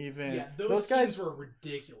 McCarron, even. Yeah, those guys were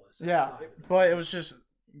ridiculous. Yeah, but it was just...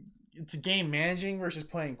 It's game managing versus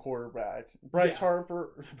playing quarterback. Bryce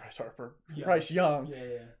Young.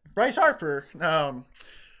 Yeah. Bryce Harper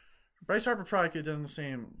probably could have done the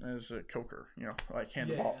same as Coker. Like hand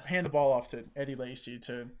the ball off to Eddie Lacy,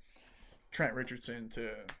 to Trent Richardson,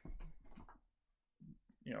 to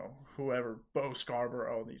whoever, Bo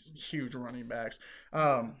Scarborough, these huge running backs.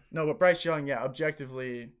 No, but Bryce Young,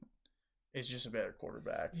 objectively, is just a better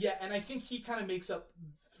quarterback. Yeah, and I think he kind of makes up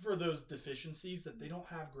for those deficiencies that they don't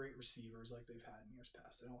have great receivers like they've had in years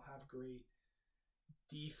past. They don't have great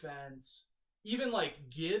defense. Even like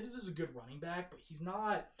Gibbs is a good running back, but he's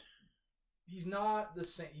not the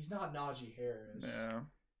same. He's not Najee Harris. Yeah.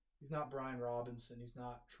 He's not Brian Robinson. He's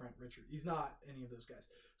not Trent Richard. He's not any of those guys.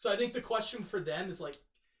 So I think the question for them is like,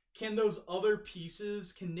 can those other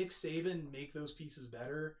pieces, can Nick Saban make those pieces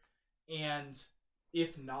better? And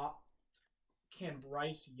if not, can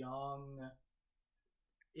Bryce Young,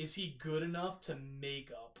 is he good enough to make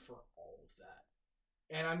up for all of that?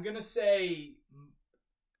 And I'm going to say,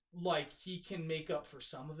 like, he can make up for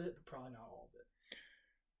some of it, but probably not all of it.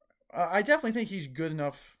 I definitely think he's good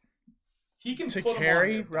enough he can to put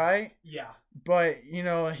carry, him on there, right? Yeah. But,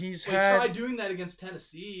 he's had... tried doing that against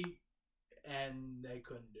Tennessee, and they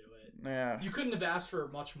couldn't do it. Yeah. You couldn't have asked for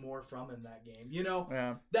much more from him that game,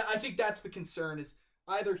 Yeah. I think that's the concern, is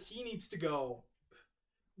either he needs to go...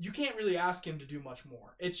 You can't really ask him to do much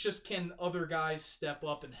more. It's just, can other guys step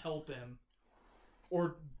up and help him,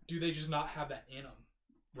 or do they just not have that in them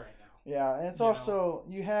right now? Yeah, and it's also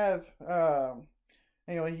you have,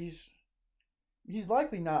 he's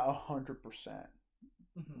likely not 100%,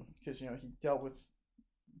 because he dealt with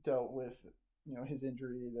his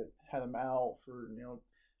injury that had him out for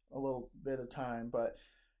a little bit of time, but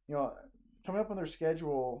coming up on their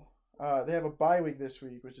schedule. They have a bye week this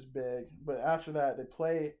week, which is big. But after that, they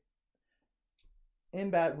play in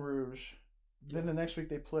Baton Rouge. Yeah. Then the next week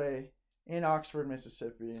they play in Oxford,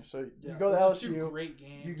 Mississippi. So you go to LSU, great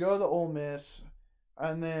games. You go to Ole Miss,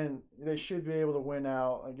 and then they should be able to win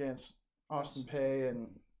out against Austin Peay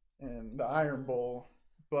and the Iron Bowl.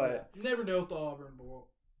 But you never know with the Auburn Bowl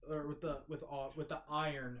or with the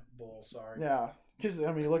Iron Bowl. Sorry. Yeah, because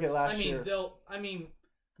look at last year.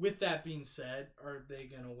 With that being said, are they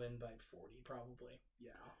going to win by 40? Probably. Yeah.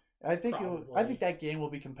 I think that game will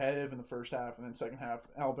be competitive in the first half, and then second half,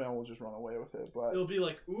 Alabama will just run away with it. But it'll be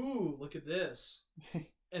like, ooh, look at this,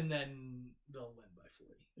 and then they'll win by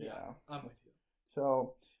 40. Yeah, I'm with you.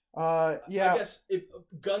 So, I guess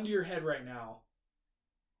gun to your head right now,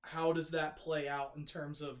 how does that play out in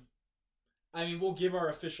terms of? We'll give our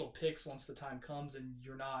official picks once the time comes, and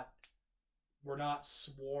you're not we're not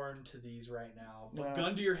sworn to these right now. But Yeah.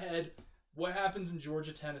 gun to your head, what happens in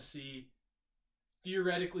Georgia, Tennessee?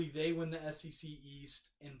 Theoretically, they win the SEC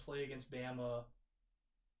East and play against Bama.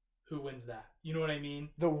 Who wins that? You know what I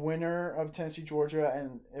mean? The winner of Tennessee, Georgia,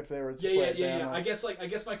 and if they were to play Yeah. Bama. I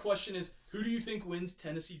guess my question is, who do you think wins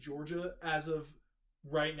Tennessee, Georgia as of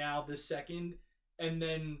right now, this second? And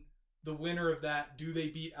then the winner of that, do they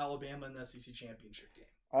beat Alabama in the SEC championship game?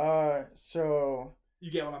 So You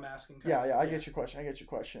get what I'm asking? yeah, I get your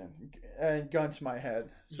question. And gun to my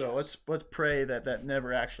head. So Yes. let's pray that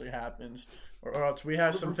never actually happens, or else we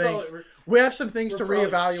have some We're things. probably- We have some things we're to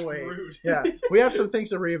probably reevaluate. screwed. Yeah, we have some things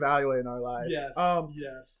to reevaluate in our lives. Yes.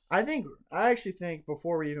 Yes. I actually think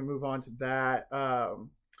before we even move on to that,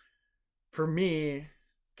 for me,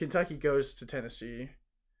 Kentucky goes to Tennessee.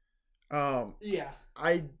 Yeah.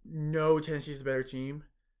 I know Tennessee's the better team.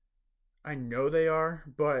 I know they are,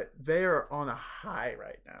 but they are on a high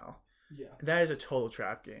right now. Yeah. That is a total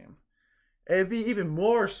trap game. It'd be even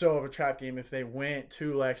more so of a trap game if they went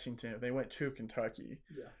to Lexington, if they went to Kentucky.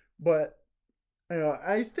 Yeah. But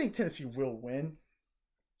I think Tennessee will win.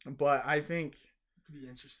 But I think Be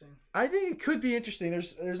interesting. it could be interesting.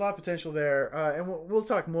 There's a lot of potential there, and we'll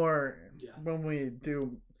talk more Yeah. when we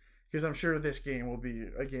do, because I'm sure this game will be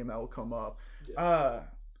a game that will come up. Yeah.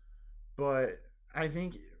 But I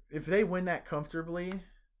think if they win that comfortably,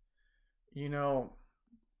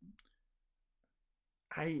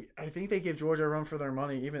 I think they give Georgia a run for their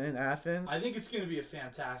money, even in Athens. I think it's going to be a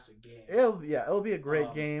fantastic game. It'll be a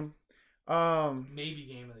great game. Maybe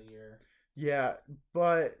game of the year. Yeah,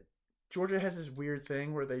 but Georgia has this weird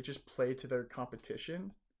thing where they just play to their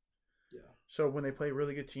competition. Yeah. So when they play a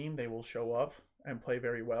really good team, they will show up and play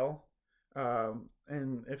very well.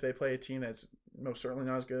 And if they play a team that's most certainly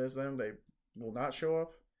not as good as them, they will not show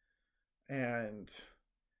up. And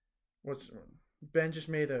Ben just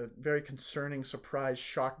made a very concerning surprise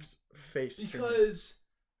shocked face to me. Because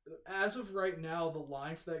as of right now, the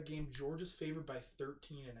line for that game, Georgia's favored by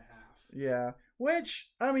 13.5. Yeah,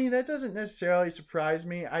 which I mean that doesn't necessarily surprise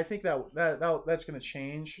me. I think that's going to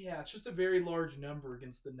change. Yeah, it's just a very large number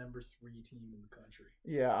against the number 3 team in the country.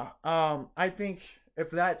 Yeah. I think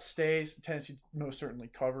if that stays, Tennessee most certainly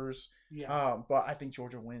covers. Yeah. But I think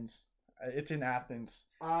Georgia wins. It's in Athens.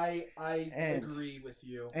 I agree with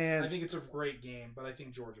you. And I think it's a great game, but I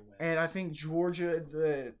think Georgia wins. And I think Georgia,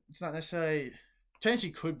 it's not necessarily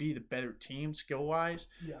Tennessee could be the better team skill wise,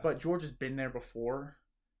 but Georgia's been there before.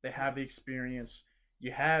 They have the experience.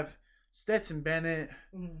 You have Stetson Bennett,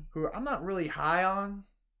 who I'm not really high on.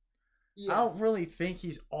 Yeah. I don't really think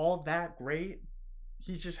he's all that great.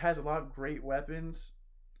 He just has a lot of great weapons,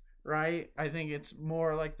 right? I think it's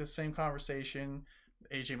more like the same conversation.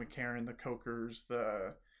 AJ McCarron, the Cokers,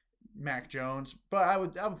 the Mac Jones. But I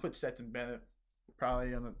would put Stetson Bennett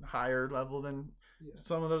probably on a higher level than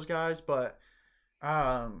some of those guys. But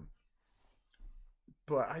I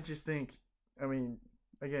just think, I mean,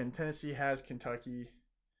 again, Tennessee has Kentucky,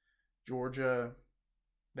 Georgia.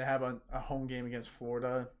 They have a home game against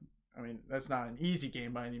Florida. I mean, that's not an easy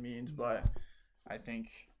game by any means, but I think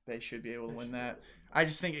they should be able to win that. I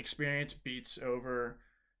just think experience beats over.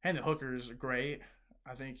 And the Hookers are great.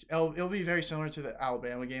 I think it'll be very similar to the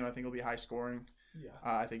Alabama game. I think it'll be high scoring. Yeah.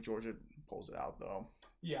 I think Georgia pulls it out though.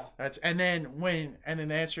 Yeah. And then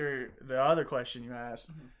to answer the other question you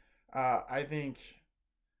asked, I think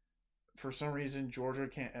for some reason Georgia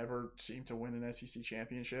can't ever seem to win an SEC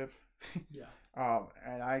championship. Yeah.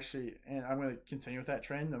 And I'm going to continue with that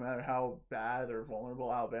trend no matter how bad or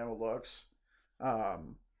vulnerable Alabama looks. I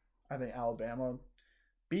think Alabama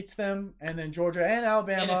beats them, and then Georgia and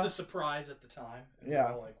Alabama. And it's a surprise at the time. And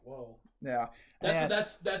yeah. We're like, whoa. Yeah.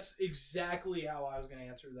 That's exactly how I was going to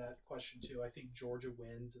answer that question too. I think Georgia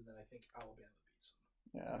wins, and then I think Alabama beats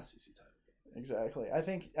them. Yeah. SEC title game. Exactly. I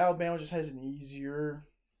think Alabama just has an easier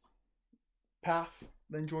path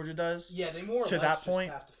than Georgia does. Yeah, they more or to less that just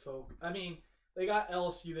point. have to focus. I mean, they got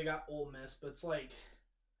LSU, they got Ole Miss, but it's like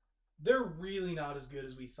they're really not as good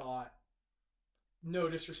as we thought. No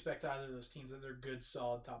disrespect to either of those teams. Those are good,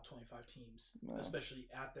 solid top 25 teams, especially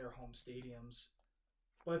at their home stadiums.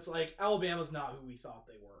 But it's like Alabama's not who we thought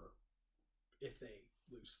they were if they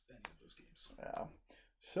lose any of those games. Yeah.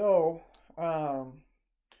 So,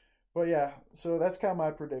 but yeah, so that's kind of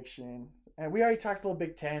my prediction. And we already talked a little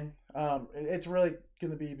Big Ten. It's really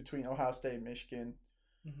going to be between Ohio State and Michigan.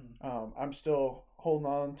 Mm-hmm. I'm still holding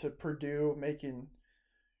on to Purdue making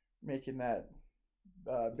that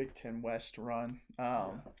Big Ten West run.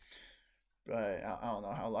 But I don't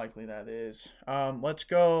know how likely that is. Let's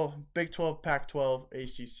go Big 12, Pac-12,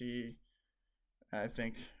 ACC, I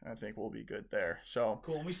think we'll be good there. So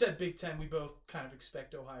cool. And we said Big Ten. We both kind of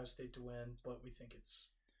expect Ohio State to win, but we think it's.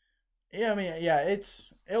 Yeah, I mean, yeah,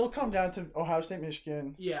 it'll come down to Ohio State,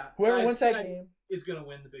 Michigan. Yeah, whoever wins that game is going to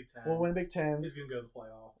win the Big Ten. We'll win Big Ten. Is going to go to the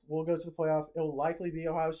playoff. We'll go to the playoff. It'll likely be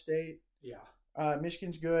Ohio State. Yeah.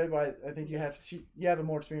 Michigan's good, but I think you have a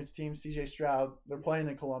more experienced team. C.J. Stroud. They're playing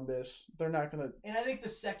in Columbus. They're not gonna. And I think the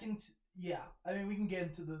second, I mean, we can get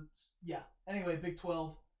into the Anyway, Big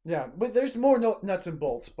 12. Yeah, but there's more nuts and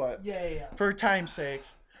bolts. But yeah. For time's sake.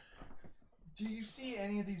 Do you see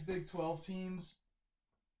any of these Big 12 teams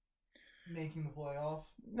making the playoff?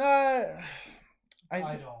 No, I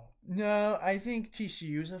don't. No, I think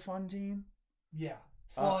TCU's a fun team. Yeah,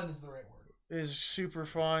 fun is the right word. Is super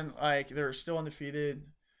fun. Like, they're still undefeated.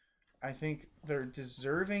 I think they're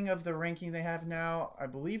deserving of the ranking they have now. I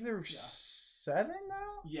believe they're 7 now.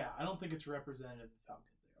 Yeah, I don't think it's representative of how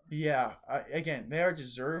good they are. Yeah, again, they are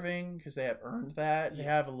deserving because they have earned that. Yeah. They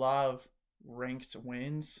have a lot of ranked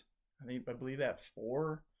wins. I believe they have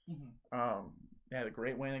 4. Mm-hmm. They had a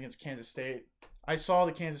great win against Kansas State. I saw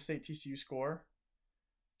the Kansas State TCU score.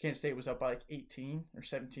 Kansas State was up by like 18 or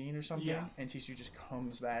 17 or something, and TCU just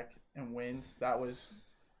comes back and wins. That was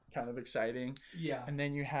kind of exciting. Yeah. And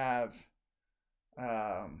then you have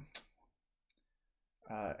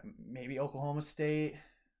maybe Oklahoma State,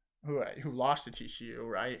 who lost to TCU,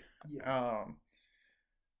 right? Yeah.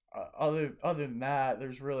 Other than that,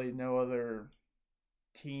 there's really no other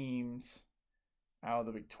teams out of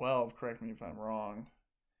the Big 12. Correct me if I'm wrong.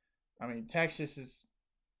 I mean, Texas is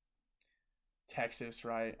Texas,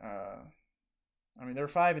 right? I mean, they're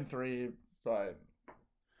 5-3, but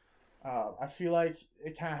I feel like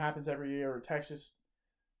it kind of happens every year where Texas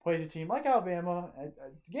plays a team like Alabama. A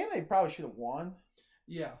game they probably should have won.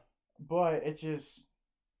 Yeah. But it's just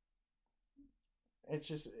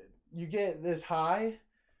you get this high,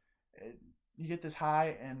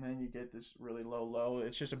 and then you get this really low.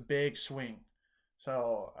 It's just a big swing.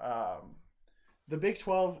 So the Big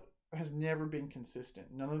 12 has never been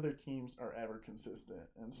consistent. None of their teams are ever consistent.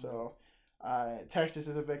 And so Texas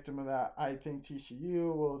is a victim of that. I think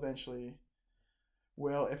TCU will eventually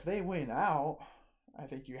if they win out, I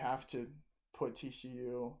think you have to put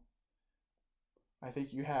TCU. I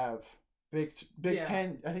think you have Big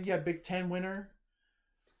Ten. I think you have Big Ten winner.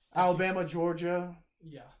 Alabama, Georgia.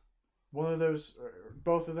 Yeah. One of those, or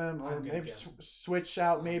both of them, or maybe switch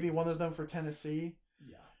out maybe one of them for Tennessee.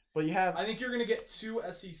 Yeah. But you have... I think you're going to get 2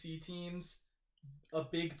 SEC teams, a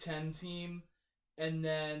Big Ten team, and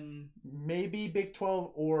then... maybe Big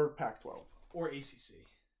 12 or Pac-12. Or ACC.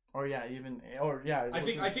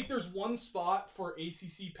 I think there's one spot for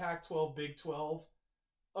ACC, Pac-12, Big 12.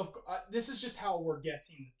 This is just how we're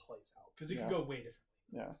guessing it plays out, because it could go way differently.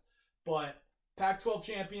 Yeah. But Pac-12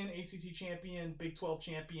 champion, ACC champion, Big 12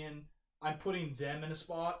 champion, I'm putting them in a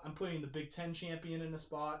spot. I'm putting the Big 10 champion in a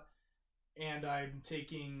spot. And I'm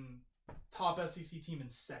taking top SEC team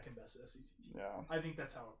and second best SEC team. Yeah. I think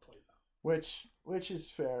that's how it plays out. Which is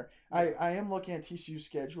fair. I am looking at TCU's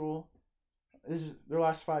schedule. This is their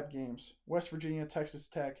last 5 games: West Virginia, Texas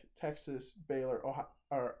Tech, Texas, Baylor, Ohio,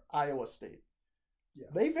 or Iowa State. Yeah.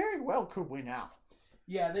 They very well could win out.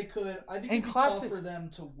 Yeah, they could. I think it'd be tough for them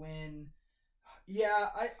to win. Yeah,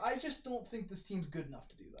 I just don't think this team's good enough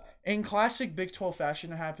to do that. In classic Big 12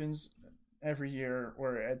 fashion, it happens every year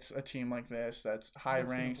where it's a team like this that's high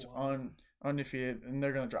ranked, undefeated, and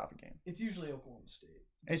they're going to drop a game. It's usually Oklahoma State.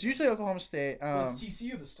 It's usually Oklahoma State. Well, it's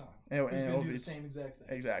TCU this time. Who's going to do the same exact thing.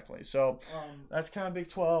 Exactly. So that's kind of Big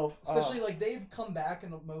 12. Especially they've come back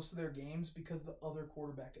in most of their games because the other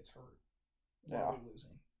quarterback gets hurt while they're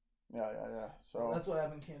losing. Yeah. So that's what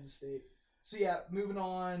happened in Kansas State. So yeah, moving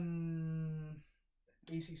on.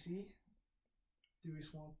 ACC. Dewey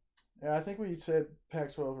Swamp. Yeah, I think we said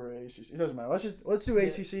Pac-12 or ACC. It doesn't matter. Let's do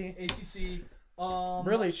ACC. ACC.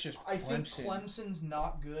 Really, it's just I think Clemson's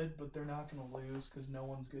not good, but they're not going to lose because no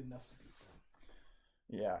one's good enough to beat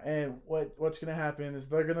them. Yeah, and what's going to happen is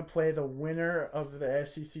they're going to play the winner of the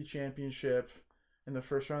SEC championship in the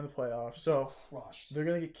first round of the playoffs. So they're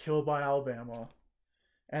going to get killed by Alabama,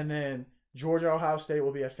 and then Georgia Ohio State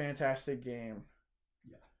will be a fantastic game.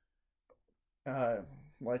 Yeah.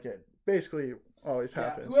 Like it basically always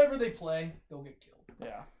happens. Whoever they play, they'll get killed.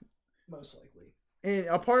 Yeah. Most likely. And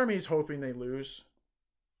a part of me is hoping they lose.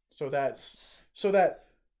 So that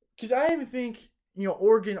because I even think,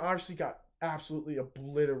 Oregon obviously got absolutely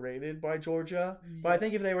obliterated by Georgia. Yeah. But I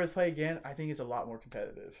think if they were to play again, I think it's a lot more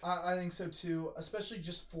competitive. I think so too, especially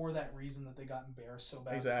just for that reason that they got embarrassed so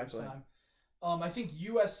bad the first time. I think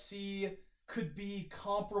USC could be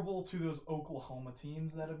comparable to those Oklahoma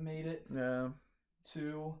teams that have made it. Yeah.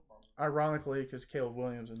 Too. ironically, because Caleb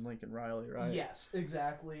Williams and Lincoln Riley, right? Yes,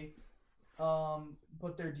 exactly.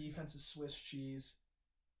 But their defense is Swiss cheese.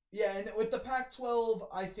 Yeah, and with the Pac-12,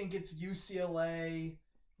 I think it's UCLA,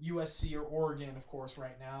 USC, or Oregon, of course,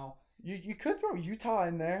 right now. You could throw Utah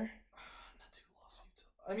in there. Not too lost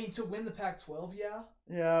Utah. I mean, to win the Pac-12, yeah.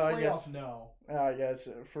 Yeah, Playoff, I guess. No. I guess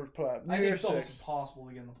for playoff. I think it's almost impossible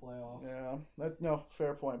to get in the playoff. Yeah, no,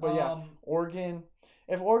 fair point. But yeah, Oregon.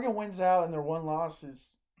 If Oregon wins out and their one loss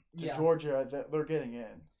is to Georgia, they're getting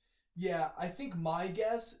in. Yeah, I think my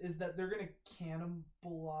guess is that they're going to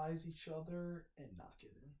cannibalize each other and not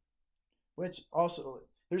get in. Which also,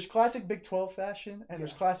 there's classic Big 12 fashion and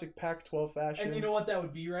there's classic Pac-12 fashion. And you know what that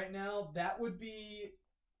would be right now? That would be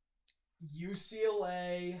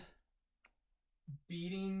UCLA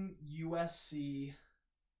beating USC.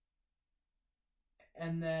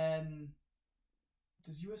 And then,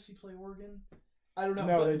 does USC play Oregon? I don't know.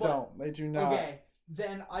 No, they don't. They do not. Okay,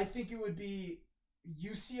 then I think it would be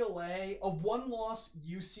UCLA, a one-loss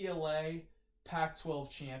UCLA Pac-12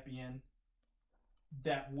 champion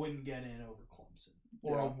that wouldn't get in over Clemson,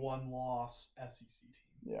 or a one-loss SEC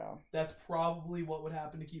team. Yeah. That's probably what would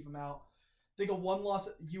happen to keep them out. I think a one-loss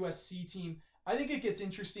USC team, I think it gets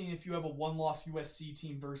interesting if you have a one-loss USC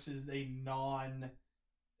team versus a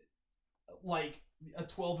a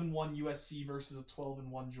 12-1 USC versus a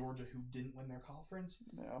 12-1 Georgia who didn't win their conference.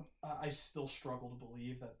 Yeah. I still struggle to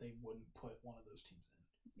believe that they wouldn't put one of those teams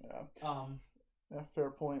in. Yeah. Yeah,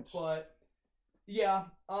 fair points. But yeah,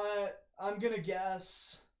 I'm gonna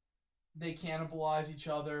guess they cannibalize each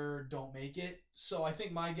other, don't make it. So I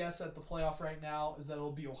think my guess at the playoff right now is that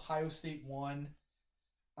it'll be Ohio State 1.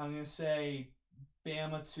 I'm gonna say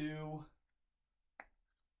Bama 2.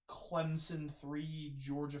 Clemson 3,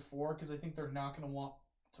 Georgia 4, because I think they're not going to want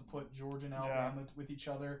to put Georgia and Alabama with each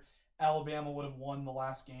other. Alabama would have won the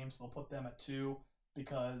last game, so they'll put them at 2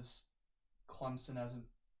 because Clemson hasn't.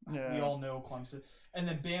 Yeah. We all know Clemson. And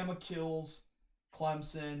then Bama kills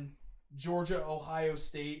Clemson. Georgia, Ohio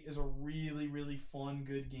State is a really, really fun,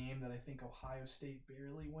 good game that I think Ohio State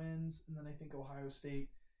barely wins. And then I think Ohio State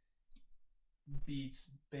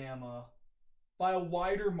beats Bama by a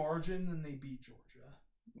wider margin than they beat Georgia.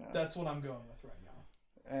 Yeah. That's what I'm going with right now.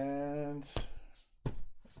 And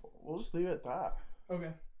we'll just leave it at that.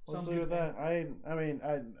 Okay. Let's leave it at that. I mean,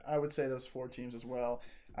 I would say those 4 teams as well.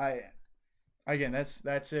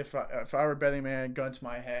 That's if I were a betting man, gun to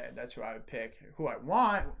my head, that's who I would pick. Who I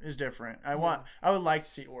want is different. I would like to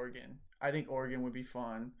see Oregon. I think Oregon would be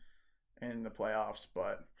fun in the playoffs,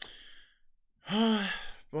 but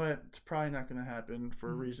it's probably not going to happen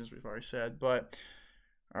for reasons we've already said. But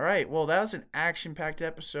all right, well, that was an action-packed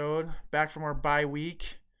episode. Back from our bye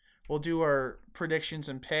week. We'll do our predictions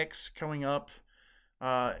and picks coming up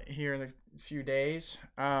here in a few days.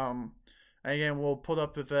 Again, we'll put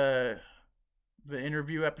up the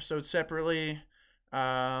interview episode separately.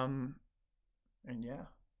 And yeah.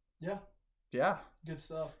 Good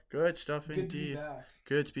stuff. Good stuff indeed. Good to be back.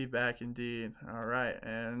 Good to be back indeed. All right,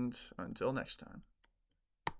 and until next time.